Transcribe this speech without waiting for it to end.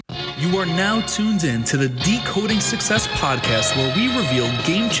You are now tuned in to the Decoding Success podcast, where we reveal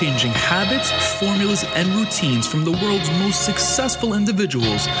game-changing habits, formulas, and routines from the world's most successful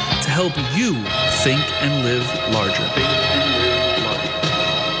individuals to help you think and live larger.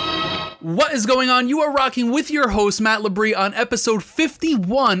 What is going on? You are rocking with your host, Matt Labrie, on episode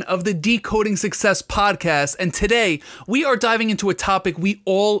 51 of the Decoding Success podcast. And today, we are diving into a topic we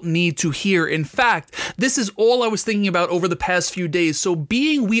all need to hear. In fact, this is all I was thinking about over the past few days. So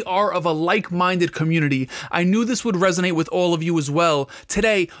being we are of a like-minded community, I knew this would resonate with all of you as well.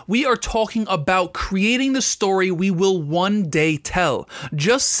 Today, we are talking about creating the story we will one day tell.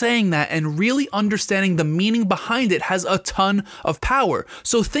 Just saying that and really understanding the meaning behind it has a ton of power.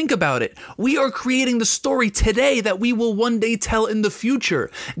 So think about it. We are creating the story today that we will one day tell in the future.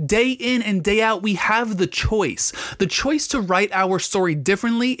 Day in and day out, we have the choice to write our story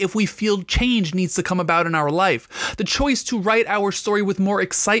differently if we feel change needs to come about in our life, the choice to write our story with more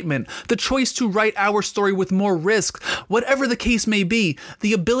excitement, the choice to write our story with more risk. Whatever the case may be,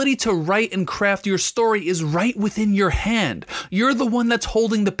 the ability to write and craft your story is right within your hand. You're the one that's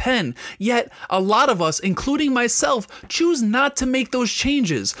holding the pen. Yet, a lot of us, including myself, choose not to make those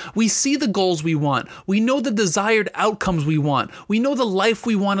changes. We see the goals we want. We know the desired outcomes we want. We know the life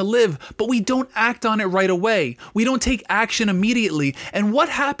we want to live, but we don't act on it right away. We don't take action immediately. And what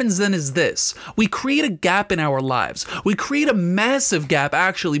happens then is this. We create a gap in our lives. We create a massive gap,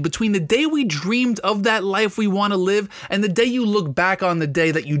 actually, between the day we dreamed of that life we want to live and the day you look back on the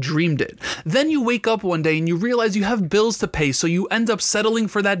day that you dreamed it. Then you wake up one day and you realize you have bills to pay, so you end up settling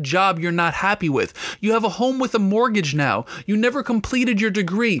for that job you're not happy with. You have a home with a mortgage now. You never completed your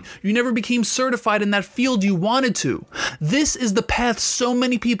degree. You never became certified in that field you wanted to. This is the path so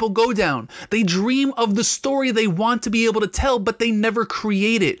many people go down. They dream of the story they want to be able to tell, but they never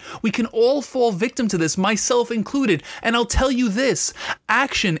create it. We can all fall victim to this, myself included. And I'll tell you this,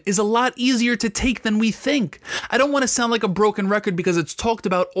 action is a lot easier to take than we think. I don't want to sound like a broken record because it's talked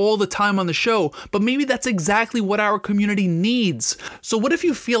about all the time on the show, but maybe that's exactly what our community needs. So what if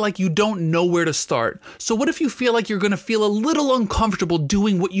you feel like you don't know where to start? So what if you feel like you're going to feel a little uncomfortable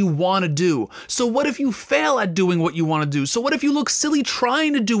doing what you want to do? So what if you fail at doing what you want to do? So what if you look silly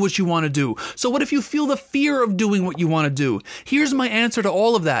trying to do what you want to do? So what if you feel the fear of doing what you want to do? Here's my answer to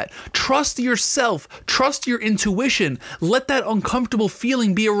all of that. Trust yourself. Trust your intuition. Let that uncomfortable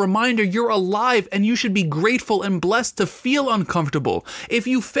feeling be a reminder you're alive and you should be grateful and blessed to feel uncomfortable. If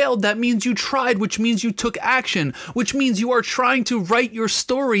you failed, that means you tried, which means you took action, which means you are trying to write your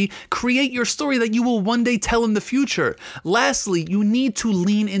story, create your story that you will one day tell in the future. Lastly, you need to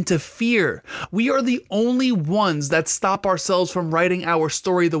lean into fear. We are the only ones that stop ourselves from writing our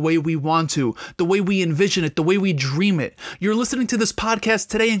story the way we want to, the way we envision it, the way we dream it. You're listening to this podcast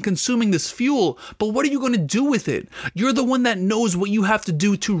today and consuming this fuel, but what are you going to do with it? You're the one that knows what you have to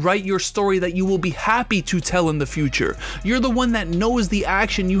do to write your story that you will be happy to tell in the future. You're the one that knows the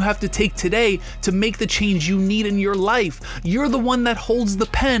action you have to take today to make the change you need in your life. You're the one that holds the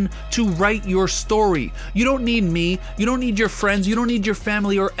pen to write your story. You don't need me, you don't need your friends, you don't need your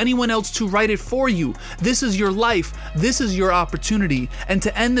family or anyone else to write it for you. This is your life. This is your opportunity. And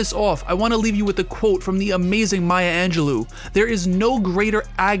to end this off, I want to leave you with a quote from the amazing Maya Angelou. There is no greater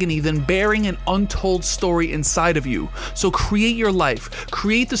agony than bearing an untold story inside of you. So create your life.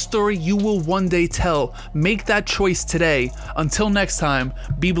 Create the story you will one day tell. Make that choice today. Until next time,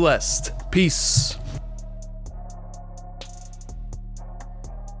 be blessed. Peace.